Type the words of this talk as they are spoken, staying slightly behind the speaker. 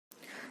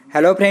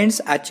Hello friends,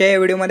 आजच्या या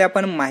व्हिडिओमध्ये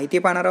आपण माहिती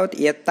पाहणार आहोत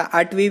इयत्ता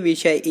 8वी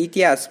विषय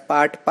इतिहास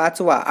पाठ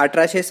 5वा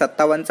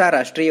 1857चा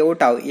राष्ट्रीय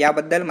उठाव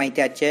याबद्दल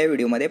माहिती आजच्या या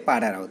व्हिडिओमध्ये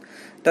पाहणार आहोत।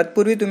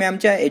 तत्पूर्वी तुम्ही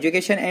आमच्या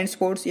एज्युकेशन अँड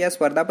स्पोर्ट्स या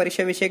स्पर्धा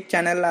परीक्षा विषयक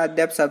चॅनलला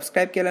अद्याप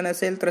सबस्क्राइब केलं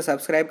नसेल तर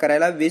सबस्क्राइब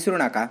करायला विसरू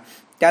नका।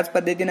 त्याच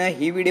पद्धतीने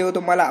ही व्हिडिओ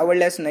तुम्हाला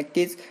आवडल्यास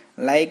नक्कीच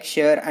लाईक,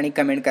 शेअर आणि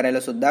कमेंट करायला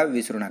सुद्धा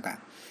विसरू नका।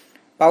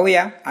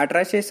 पाहूया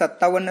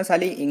 1857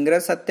 साली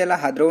इंग्रज सत्तेला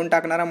हादरवून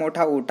टाकणारा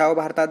मोठा उठाव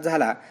भारतात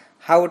झाला।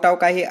 हा उठाव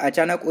काही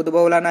अचानक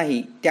उद्भवला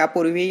नाही,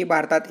 त्यापूर्वी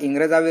भारतात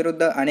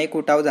इंग्रजाविरुद्ध अनेक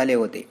उठाव झाले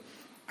होते।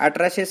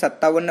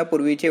 1857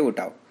 पूर्वीचे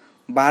उठाव।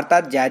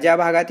 भारतात ज्या ज्या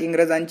भागात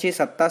इंग्रजांची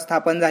सत्ता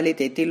स्थापन झाली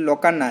तेथील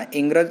लोकांना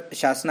इंग्रज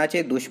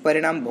शासनाचे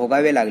दुष्परिणाम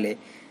भोगावे लागले,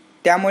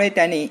 त्यामुळे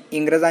त्यांनी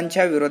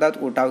इंग्रजांच्या विरोधात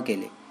उठाव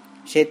केले।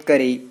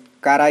 शेतकरी,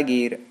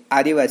 कारागीर,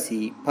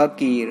 आदिवासी,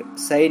 फकीर,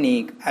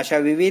 सैनिक अशा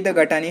विविध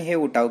गटांनी हे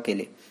उठाव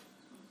केले।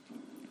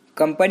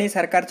 कंपनी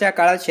सरकारच्या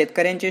काळात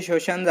शेतकऱ्यांचे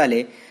शोषण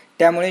झाले,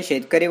 त्यामुळे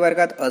शेतकरी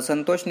वर्गात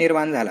असंतोष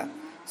निर्माण झाला।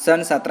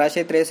 सन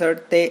 1763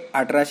 ते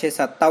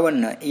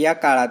 1857 या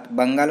काळात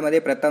बंगालमध्ये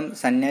प्रथम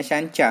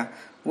संन्याशांच्या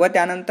व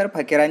त्यानंतर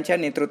फकीरांच्या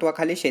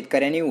नेतृत्वाखाली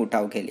शेतकऱ्यांनी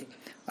उठाव केले।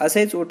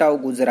 असेच उठाव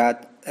गुजरात,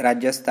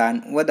 राजस्थान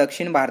व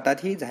दक्षिण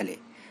भारतातही झाले।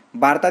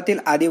 भारतातील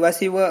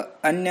आदिवासी व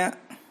अन्य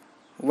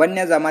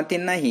वन्य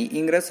जमातींनाही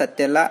इंग्रज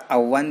सत्तेला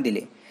आव्हान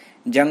दिले।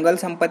 जंगल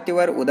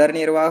संपत्तीवर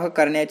उदरनिर्वाह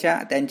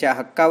करण्याच्या त्यांच्या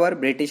हक्कावर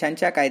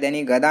ब्रिटिशांच्या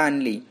कायद्याने गदा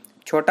आणली।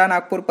 छोटा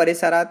नागपूर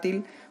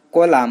परिसरातील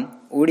कोलाम,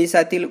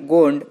 ओडिसातील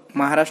गोंड,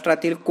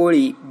 महाराष्ट्रातील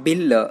कोळी,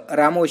 भिल्ल,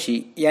 रामोशी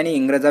यांनी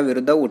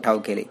इंग्रजाविरुद्ध उठाव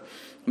केले।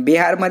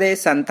 बिहारमध्ये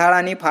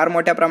संथाळांनी फार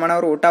मोठ्या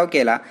प्रमाणावर उठाव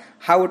केला।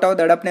 हा उठाव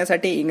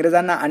दडपण्यासाठी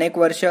इंग्रजांना अनेक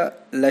वर्ष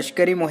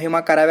लष्करी मोहिमा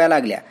कराव्या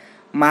लागल्या।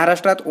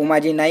 महाराष्ट्रात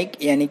उमाजी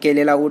नाईक यांनी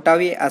केलेला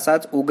उठावही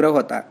असाच उग्र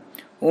होता।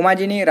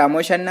 उमाजींनी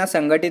रामोशांना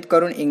संघटित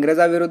करून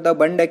इंग्रजाविरुद्ध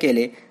बंड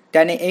केले।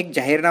 त्याने एक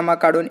जाहीरनामा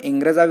काढून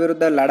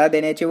इंग्रजाविरुद्ध लढा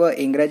देण्याचे व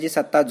इंग्रजी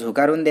सत्ता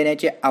झुगारून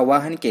देण्याचे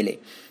आवाहन केले।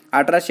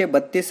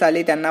 1832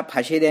 साली त्यांना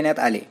फाशी देण्यात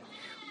आले।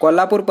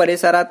 कोल्हापूर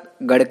परिसरात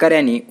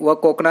गडकऱ्यांनी व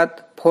कोकणात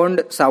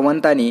फोंड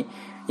सावंतांनी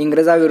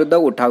इंग्रजाविरुद्ध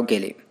उठाव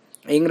केले।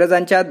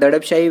 इंग्रजांच्या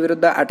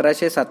दडपशाहीविरुद्ध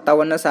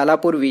 1857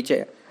 सालापूर्वीच्या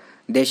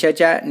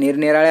देशाच्या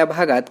निरनिराळ्या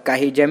भागात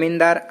काही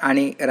जमीनदार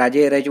आणि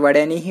राजे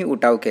रजवाड्यांनीही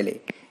उठाव केले।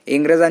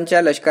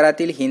 इंग्रजांच्या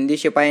लष्करातील हिंदी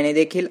शिपायांनी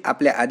देखील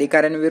आपल्या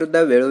अधिकाऱ्यांविरुद्ध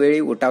वेळोवेळी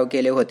उठाव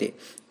केले होते।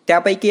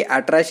 त्यापैकी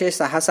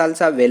 1806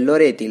 सालचा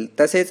वेल्लोर येथील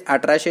तसेच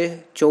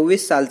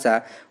 1824 सालचा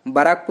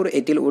बराकपूर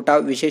येथील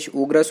उठाव विशेष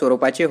उग्र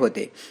स्वरूपाचे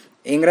होते।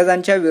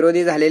 इंग्रजांच्या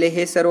विरोधी झालेले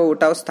हे सर्व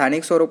उठाव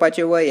स्थानिक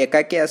स्वरूपाचे व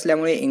एकाकी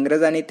असल्यामुळे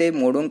इंग्रजांनी ते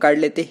मोडून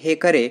काढले ते हे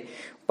खरे,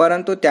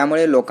 परंतु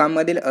त्यामुळे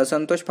लोकांमधील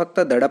असंतोष फक्त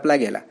दडपला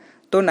गेला,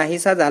 तो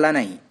नाहीसा झाला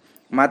नाही।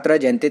 मात्र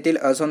जनतेतील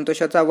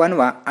असंतोषाचा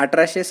वणवा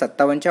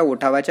 1857च्या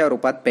उठावाच्या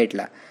रूपात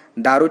पेटला।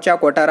 दारूच्या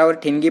कोठारावर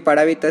ठिणगी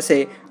पडावी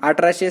तसे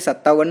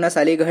 1857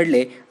 साली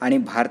घडले आणि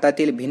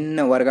भारतातील भिन्न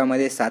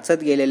वर्गामध्ये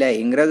साचत गेलेल्या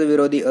इंग्रज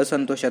विरोधी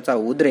असंतोषाचा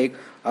उद्रेक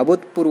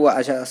अभूतपूर्व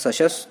अशा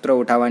सशस्त्र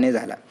उठावाने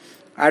झाला।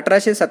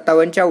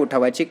 1857च्या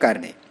उठावाची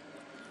कारणे।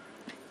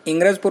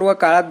 इंग्रजपूर्व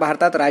काळात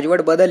भारतात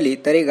राजवट बदलली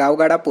तरी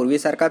गावगाडा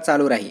पूर्वीसारखा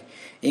चालू राही।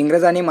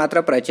 इंग्रजांनी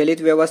मात्र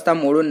प्रचलित व्यवस्था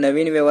मोडून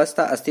नवीन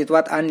व्यवस्था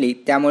अस्तित्वात आणली,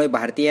 त्यामुळे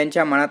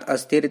भारतीयांच्या मनात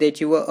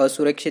अस्थिरतेची व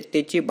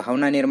असुरक्षिततेची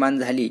भावना निर्माण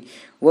झाली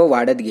व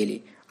वाढत गेली।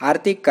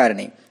 आर्थिक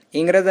कारणे।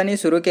 इंग्रजांनी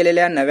सुरू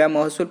केलेल्या नव्या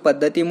महसूल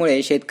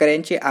पद्धतीमुळे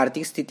शेतकऱ्यांची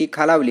आर्थिक स्थिती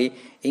खालावली।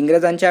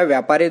 इंग्रजांच्या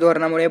व्यापारी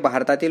धोरणामुळे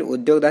भारतातील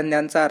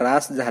उद्योगधंद्यांचा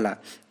ऱ्हास झाला,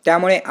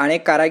 त्यामुळे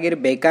अनेक कारागीर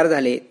बेकार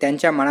झाले।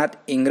 त्यांच्या मनात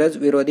इंग्रज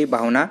विरोधी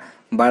भावना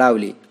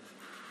बळावली।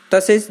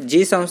 तसेच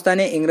जी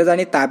संस्थाने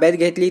इंग्रजांनी ताब्यात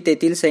घेतली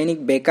तेथील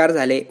सैनिक बेकार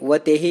झाले व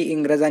तेही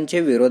इंग्रजांचे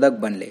विरोधक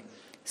बनले।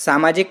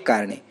 सामाजिक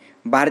कारणे।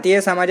 भारतीय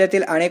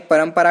समाजातील अनेक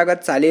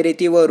परंपरागत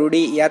चालीरीती व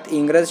रूढी यात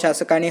इंग्रज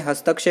शासकांनी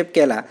हस्तक्षेप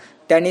केला।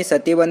 त्यांनी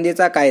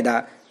सतीबंदीचा कायदा,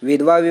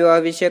 विधवा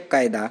विवाहविषयक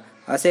कायदा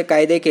असे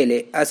कायदे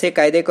केले। असे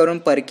कायदे करून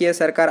परकीय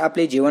सरकार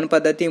आपली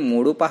जीवनपद्धती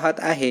मोडू पाहत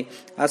आहे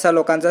असा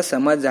लोकांचा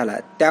समज झाला,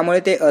 त्यामुळे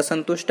ते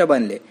असंतुष्ट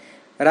बनले।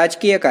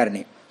 राजकीय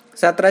कारणे।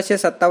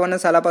 1757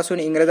 सालापासून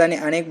इंग्रजांनी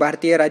अनेक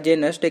भारतीय राज्ये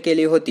नष्ट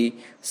केली होती।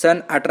 सन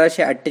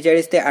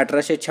 1848 ते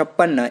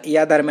 1856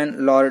 या दरम्यान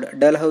लॉर्ड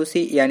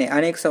डलहौसी याने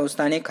अनेक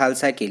संस्थाने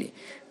खालसा केली।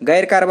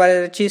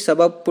 गैरकारभाराची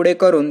सबब पुढे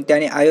करून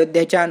त्याने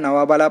अयोध्याच्या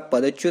नवाबाला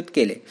पदच्युत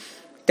केले।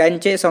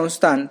 त्यांचे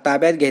संस्थान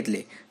ताब्यात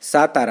घेतले।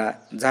 सातारा,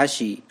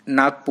 झाशी,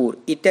 नागपूर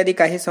इत्यादी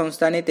काही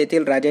संस्थाने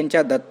तेथील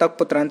राजांच्या दत्तक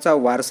पुत्रांचा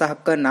वारसा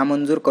हक्क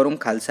नामंजूर करून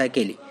खालसा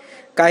केली।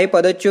 काही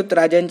पदच्युत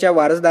राजांच्या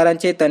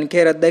वारसदारांचे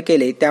तनखे रद्द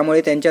केले,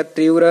 त्यामुळे त्यांच्यात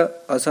तीव्र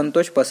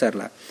असंतोष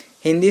पसरला।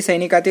 हिंदी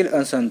सैनिकातील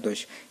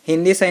असंतोष।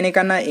 हिंदी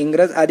सैनिकांना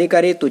इंग्रज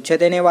अधिकारी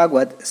तुच्छतेने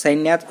वागवत,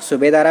 सैन्यात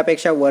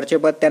सुभेदारापेक्षा वरचे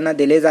पद त्यांना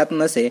दिले जात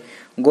नसे।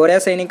 गोऱ्या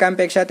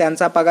सैनिकांपेक्षा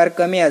त्यांचा पगार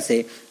कमी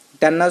असे।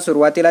 त्यांना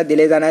सुरुवातीला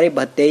दिले जाणारे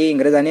भत्तेही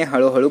इंग्रजांनी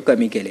हळूहळू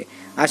कमी केले।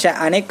 अशा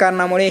अनेक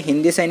कारणामुळे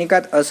हिंदी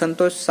सैनिकात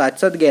असंतोष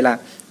साचत गेला।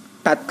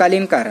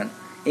 तत्कालीन कारण।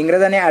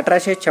 इंग्रजांनी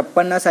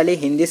 1856 साली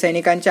हिंदी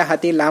सैनिकांच्या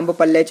हाती लांब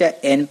पल्ल्याच्या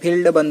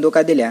एनफिल्ड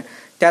बंदुका दिल्या।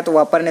 त्यात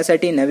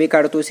वापरण्यासाठी नवी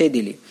काडतुसे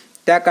दिली।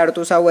 त्या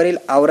काडतुसावरील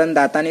आवरण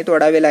दाताने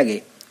तोडावे लागे।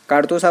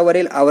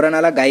 काडतुसावरील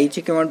आवरणाला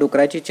गायीची किंवा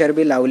डुकराची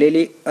चरबी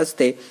लावलेली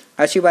असते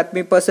अशी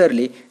बातमी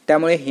पसरली.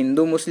 त्यामुळे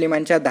हिंदू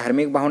मुस्लिमांच्या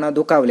धार्मिक भावना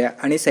दुखावल्या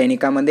आणि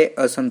सैनिकांमध्ये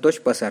असंतोष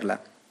पसरला.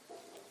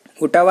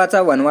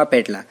 उठावाचा वणवा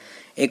पेटला.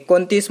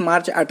 29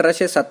 मार्च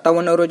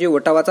 1857 रोजी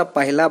उठावाचा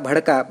पहिला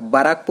भडका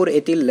बराकपूर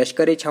येथील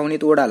लष्करी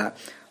छावणीत उडाला.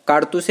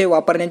 काडतुसे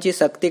वापरण्याची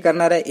सक्ती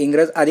करणाऱ्या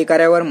इंग्रज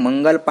अधिकाऱ्यावर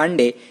मंगल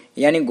पांडे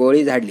यांनी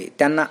गोळी झाडली.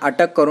 त्यांना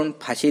अटक करून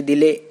फाशी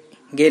दिले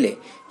गेले.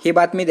 ही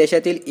बातमी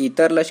देशातील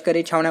इतर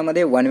लष्करी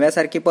छावण्यांमध्ये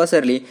वणव्यासारखी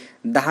पसरली.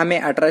 10 मे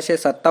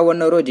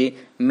 1857 रोजी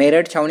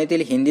मेरठ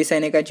छावणीतील हिंदी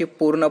सैनिकांची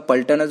पूर्ण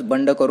पलटणच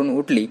बंड करून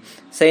उठली.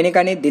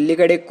 सैनिकांनी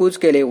दिल्लीकडे कूच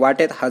केले.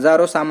 वाटेत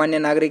हजारो सामान्य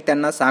नागरिक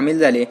त्यांना सामील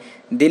झाले.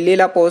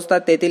 दिल्लीला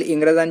पोहोचताच तेथील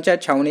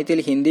इंग्रजांच्या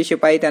छावणीतील हिंदी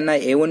शिपाई त्यांना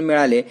येऊन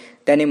मिळाले.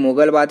 त्यांनी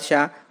मुघल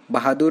बादशाह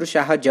बहादूर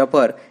शाह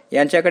जफर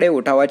यांच्याकडे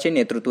उठावाचे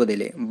नेतृत्व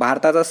दिले.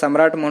 भारताचा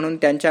सम्राट म्हणून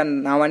त्यांच्या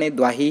नावाने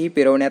द्वाहीही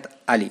फिरवण्यात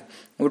आली.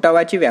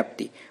 उठावाची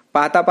व्याप्ती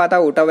पाहता पाहता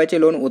उठावाचे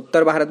लोण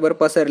उत्तर भारतभर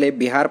पसरले.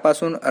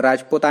 बिहारपासून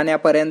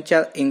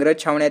राजपुतान्यापर्यंतच्या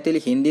इंग्रज छावण्यातील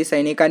हिंदी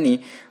सैनिकांनी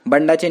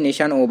बंडाचे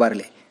निशाण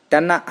उभारले.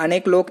 त्यांना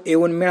अनेक लोक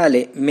येऊन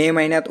मिळाले. मे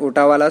महिन्यात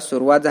उठावाला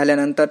सुरुवात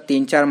झाल्यानंतर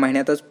 3-4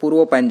 महिन्यातच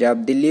पूर्व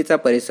पंजाब, दिल्लीचा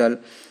परिसर,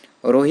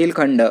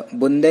 रोहिलखंड,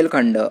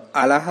 बुंदेलखंड,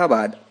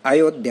 अलाहाबाद,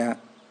 अयोध्या,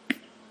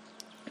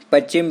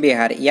 पश्चिम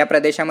बिहार या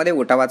प्रदेशामध्ये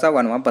उठावाचा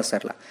वणवा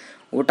पसरला.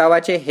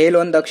 उठावाचे हे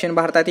लोण दक्षिण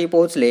भारतातही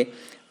पोहोचले.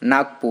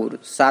 नागपूर,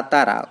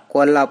 सातारा,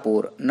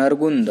 कोल्हापूर,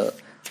 नरगुंद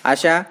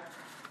अशा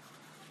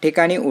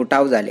ठिकाणी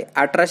उठाव झाले.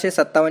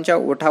 1857च्या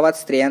उठावात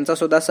स्त्रियांचा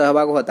सुद्धा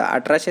सहभाग होता.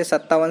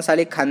 1857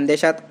 साली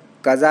खानदेशात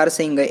कजार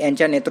सिंग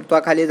यांच्या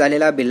नेतृत्वाखाली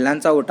झालेला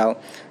भिल्लांचा उठाव,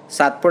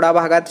 सातपुडा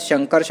भागात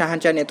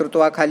शंकरशहांच्या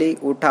नेतृत्वाखाली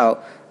उठाव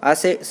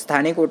असे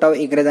स्थानिक उठाव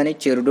इंग्रजांनी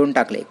चिरडून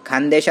टाकले.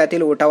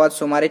 खानदेशातील उठावात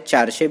सुमारे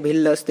 400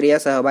 भिल्ल स्त्रिया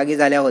सहभागी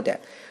झाल्या होत्या.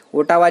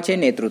 उठावाचे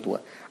नेतृत्व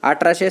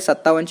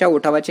 1857च्या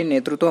उठावाचे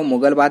नेतृत्व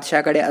मुघल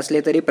बादशाहकडे असले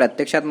तरी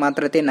प्रत्यक्षात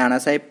मात्र ते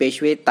नानासाहेब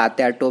पेशवे,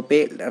 तात्या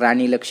टोपे,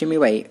 राणी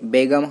लक्ष्मीबाई,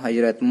 बेगम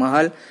हजरत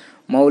महल,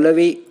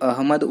 मौलवी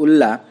अहमद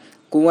उल्ला,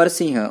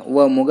 कुंवरसिंह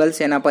व मुघल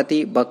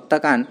सेनापती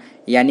बख्तखान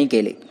यांनी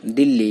केले.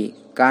 दिल्ली,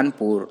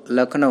 कानपूर,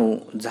 लखनौ,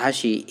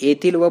 झाशी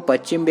येथील व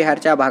पश्चिम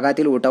बिहारच्या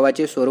भागातील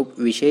उठावाचे स्वरूप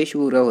विशेष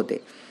उग्र होते.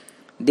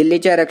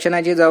 दिल्लीच्या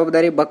रक्षणाची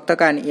जबाबदारी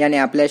बख्तखान याने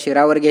आपल्या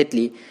शिरावर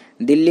घेतली.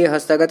 दिल्ली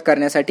हस्तगत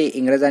करण्यासाठी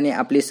इंग्रजांनी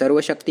आपली सर्व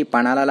शक्ती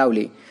पणाला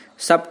लावली.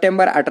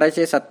 सप्टेंबर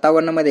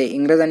 1857 मध्ये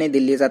इंग्रजांनी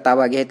दिल्लीचा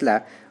ताबा घेतला.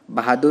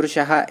 बहादूर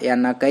शाह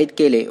यांना कैद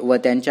केले व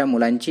त्यांच्या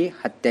मुलांची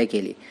हत्या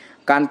केली.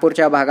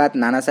 कानपूरच्या भागात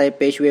नानासाहेब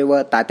पेशवे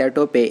व तात्या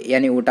टोपे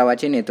यांनी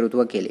उठावाचे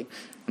नेतृत्व केले.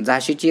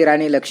 झाशीची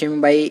राणी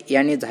लक्ष्मीबाई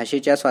यांनी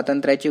झाशीच्या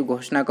स्वातंत्र्याची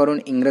घोषणा करून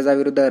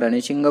इंग्रजाविरुद्ध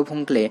रणशिंग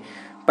फुंकले.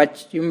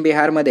 पश्चिम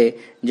बिहारमध्ये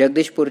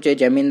जगदीशपूरचे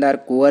जमीनदार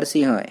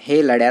कुंवरसिंह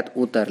हे लढ्यात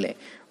उतरले.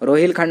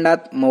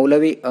 रोहिलखंडात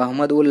मौलवी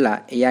अहमद उल्ला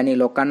यांनी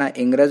लोकांना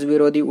इंग्रज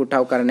विरोधी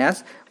उठाव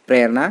करण्यास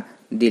प्रेरणा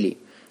दिली.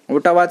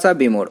 उठावाचा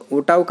बिमोड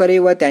उठावकरी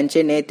व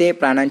त्यांचे नेते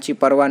प्राणांची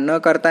पर्वा न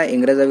करता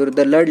इंग्रजाविरुद्ध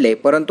लढले.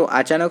 परंतु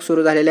अचानक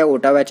सुरू झालेल्या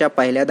उठावाच्या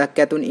पहिल्या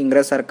धक्क्यातून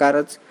इंग्रज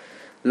सरकारच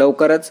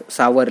लवकरच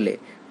सावरले.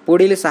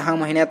 पुढील 6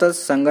 महिन्यातच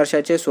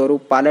संघर्षाचे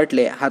स्वरूप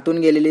पालटले. हातून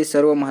गेलेली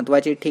सर्व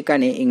महत्त्वाची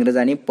ठिकाणे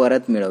इंग्रजांनी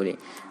परत मिळवली.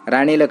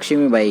 राणी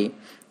लक्ष्मीबाई,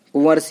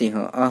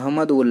 कुंवरसिंह,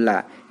 अहमद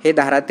उल्ला हे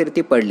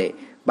धारातीर्थी पडले.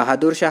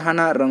 बहादूर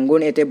शहांना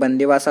रंगून येथे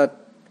बंदिवासात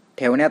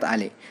ठेवण्यात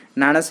आले.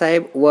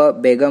 नानासाहेब व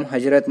बेगम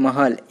हजरत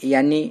महल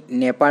यांनी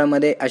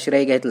नेपाळमध्ये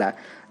आश्रय घेतला.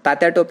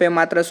 तात्या टोपे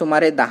मात्र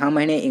सुमारे 10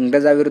 महिने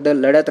इंग्रजाविरुद्ध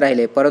लढत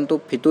राहिले. परंतु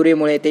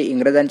फितुरीमुळे ते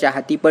इंग्रजांच्या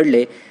हाती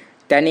पडले.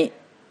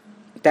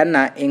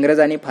 त्यांना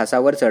इंग्रजांनी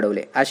फासावर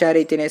चढवले. अशा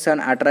रीतीने सन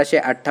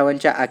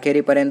 1858च्या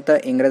अखेरीपर्यंत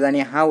इंग्रजांनी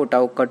हा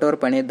उठाव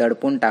कठोरपणे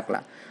दडपून टाकला.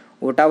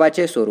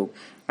 उठावाचे स्वरूप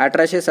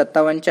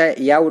 1857च्या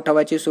या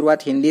उठावाची सुरुवात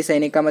हिंदी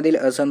सैनिकांमधील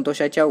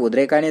असंतोषाच्या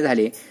उद्रेकाने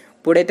झाली.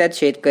 पुढे त्यात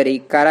शेतकरी,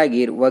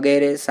 कारागीर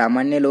वगैरे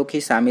सामान्य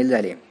लोकही सामील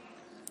झाले.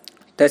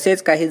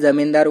 तसेच काही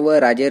जमीनदार व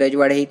राजे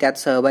रजवाडेही त्यात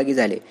सहभागी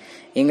झाले.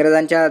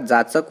 इंग्रजांच्या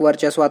जाचक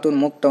वर्चस्वातून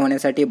मुक्त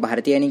होण्यासाठी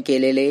भारतीयांनी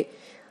केलेले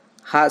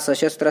हा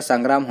सशस्त्र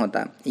संग्राम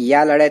होता.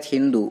 या लढ्यात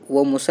हिंदू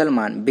व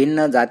मुसलमान,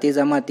 भिन्न जाती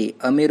जमाती,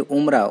 अमीर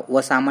उमराव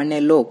व सामान्य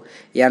लोक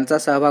यांचा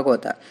सहभाग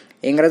होता.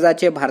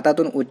 इंग्रजाचे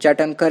भारतातून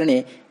उच्चाटन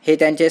करणे हे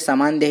त्यांचे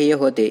समान ध्येय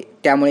होते.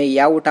 त्यामुळे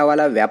या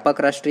उठावाला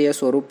व्यापक राष्ट्रीय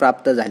स्वरूप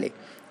प्राप्त झाले.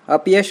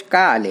 अपयश का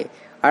आले?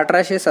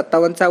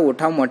 1857चा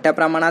उठाव मोठ्या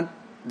प्रमाणात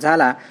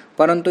झाला,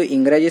 परंतु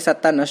इंग्रजी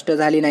सत्ता नष्ट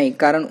झाली नाही,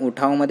 कारण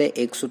उठावामध्ये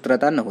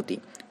एकसूत्रता नव्हती.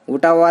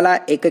 उठावाला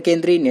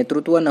एककेंद्री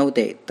नेतृत्व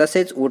नव्हते.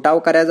 तसेच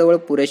उठावकऱ्याजवळ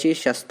पुरेशी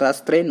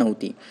शस्त्रास्त्रे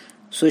नव्हती.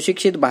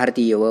 सुशिक्षित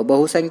भारतीय व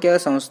बहुसंख्य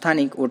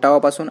संस्थानिक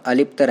उठावापासून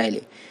अलिप्त राहिले.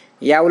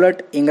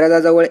 याउलट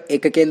इंग्रजाजवळ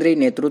एककेंद्री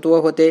नेतृत्व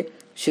होते,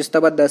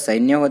 शिस्तबद्ध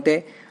सैन्य होते,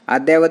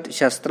 अद्ययावत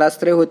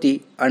शस्त्रास्त्रे होती,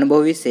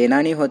 अनुभवी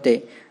सेनानी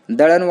होते.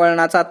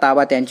 दळणवळणाचा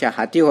ताबा त्यांच्या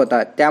हाती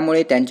होता.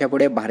 त्यामुळे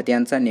त्यांच्यापुढे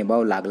भारतीयांचा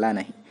निभाव लागला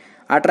नाही.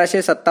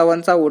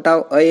 1857चा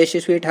उठाव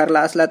अयशस्वी ठरला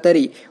असला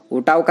तरी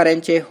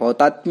उठावकऱ्यांचे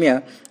हौतात्म्य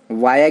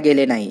वाया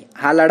गेले नाही.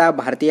 हा लढा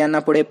भारतीयांना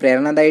पुढे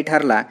प्रेरणादायी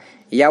ठरला.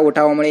 या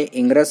उठावामुळे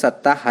इंग्रज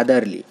सत्ता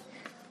हादरली.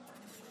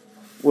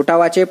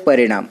 उठावाचे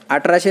परिणाम.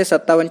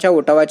 1857च्या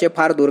उठावाचे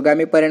फार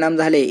दूरगामी परिणाम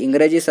झाले.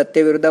 इंग्रजी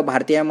सत्तेविरुद्ध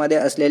भारतीयांमध्ये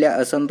असलेल्या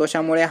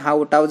असंतोषामुळे हा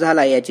उठाव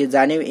झाला याची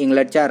जाणीव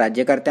इंग्लंडच्या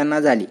राज्यकर्त्यांना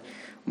झाली.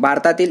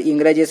 भारतातील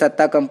इंग्रजी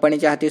सत्ता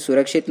कंपनीच्या हाती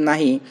सुरक्षित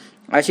नाही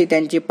अशी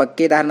त्यांची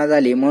पक्की धारणा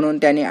झाली. म्हणून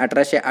त्यांनी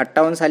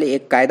 1858 साली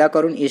एक कायदा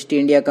करून ईस्ट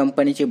इंडिया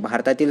कंपनीची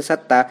भारतातील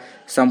सत्ता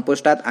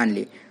संपुष्टात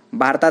आणली.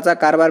 भारताचा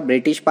कारभार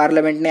ब्रिटिश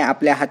पार्लमेंटने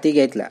आपल्या हाती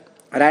घेतला.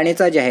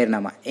 राणीचा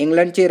जाहीरनामा.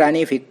 इंग्लंडची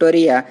राणी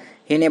व्हिक्टोरिया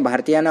हिने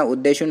भारतीयांना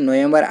उद्देशून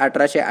नोव्हेंबर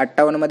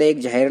 1858 मध्ये एक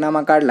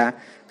जाहीरनामा काढला.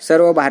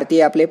 सर्व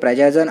भारतीय आपले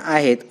प्रजाजन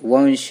आहेत.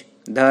 वंश,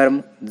 धर्म,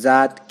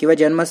 जात किंवा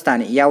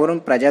जन्मस्थान यावरून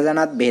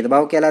प्रजाजनात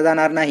भेदभाव केला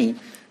जाणार नाही.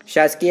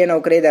 शासकीय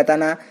नोकरी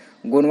देताना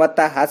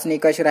गुणवत्ता हाच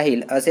निकष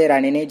राहील असे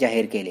राणीने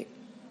जाहीर केले.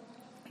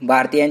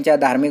 भारतीयांच्या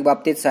धार्मिक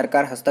बाबतीत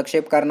सरकार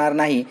हस्तक्षेप करणार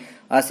नाही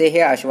असे हे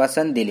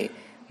आश्वासन दिले.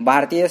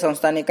 भारतीय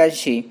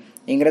संस्थानिकांशी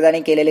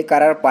इंग्रजांनी केलेले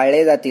करार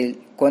पाळले जातील.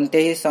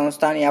 कोणतेही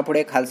संस्थान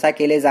यापुढे खालसा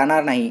केले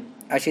जाणार नाही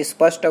अशी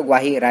स्पष्ट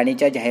ग्वाही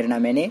राणीच्या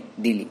जाहीरनाम्याने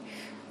दिली.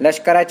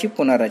 लष्कराची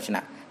पुनर्रचना.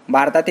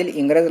 भारतातील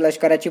इंग्रज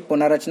लष्कराची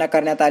पुनर्रचना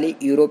करण्यात आली.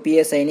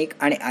 युरोपीय सैनिक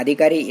आणि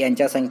अधिकारी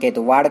यांच्या संख्येत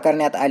वाढ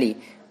करण्यात आली.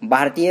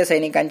 भारतीय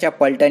सैनिकांच्या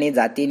पलटणी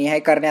जातीनिहाय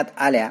करण्यात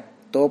आल्या.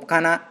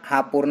 तोफखाना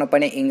हा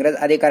पूर्णपणे इंग्रज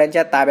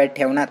अधिकाऱ्यांच्या ताब्यात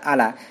ठेवण्यात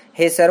आला.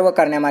 हे सर्व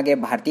करण्यामागे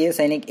भारतीय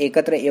सैनिक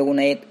एकत्र येऊ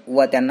नयेत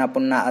व त्यांना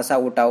पुन्हा असा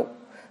उठाव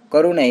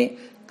करू नये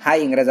हा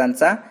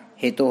इंग्रजांचा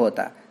हेतू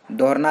होता.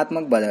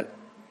 धोरणात्मक बदल.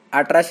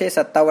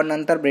 1857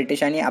 नंतर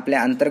ब्रिटिशांनी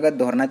आपल्या अंतर्गत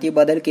धोरणातही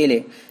बदल केले.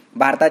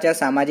 भारताच्या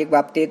सामाजिक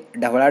बाबतीत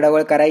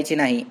ढवळाढवळ करायची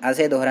नाही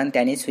असे धोरण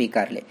त्यांनी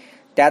स्वीकारले.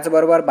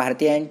 त्याचबरोबर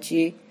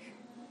भारतीयांची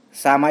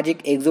सामाजिक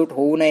एकजूट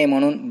होऊ नये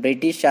म्हणून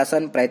ब्रिटिश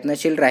शासन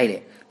प्रयत्नशील राहिले.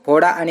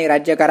 फोडा आणि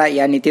राज्य करा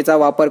या नीतीचा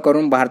वापर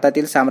करून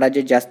भारतातील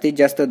साम्राज्य जास्तीत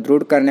जास्त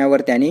दृढ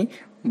करण्यावर त्यांनी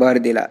भर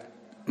दिला.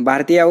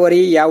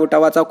 भारतीयावरही या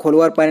उठावाचा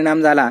खोलवर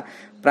परिणाम झाला.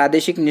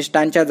 प्रादेशिक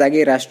निष्ठांच्या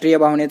जागी राष्ट्रीय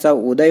भावनेचा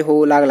उदय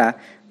होऊ लागला.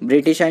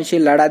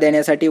 ब्रिटिशांशी लढा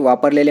देण्यासाठी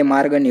वापरलेले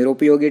मार्ग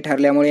निरुपयोगी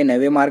ठरल्यामुळे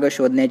नवे मार्ग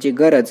शोधण्याची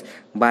गरज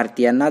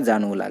भारतीयांना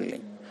जाणवू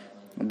लागली.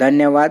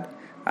 धन्यवाद.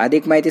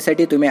 अधिक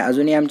माहितीसाठी तुम्ही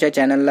अजूनही आमच्या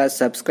चॅनलला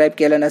सबस्क्राईब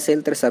केलं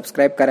नसेल तर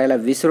सबस्क्राईब करायला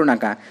विसरू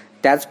नका.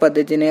 त्याच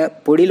पद्धतीने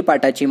पुढील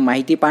पाठाची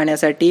माहिती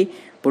पाहण्यासाठी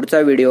पुढचा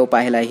व्हिडिओ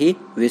पाहायलाही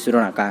विसरू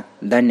नका.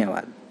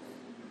 धन्यवाद.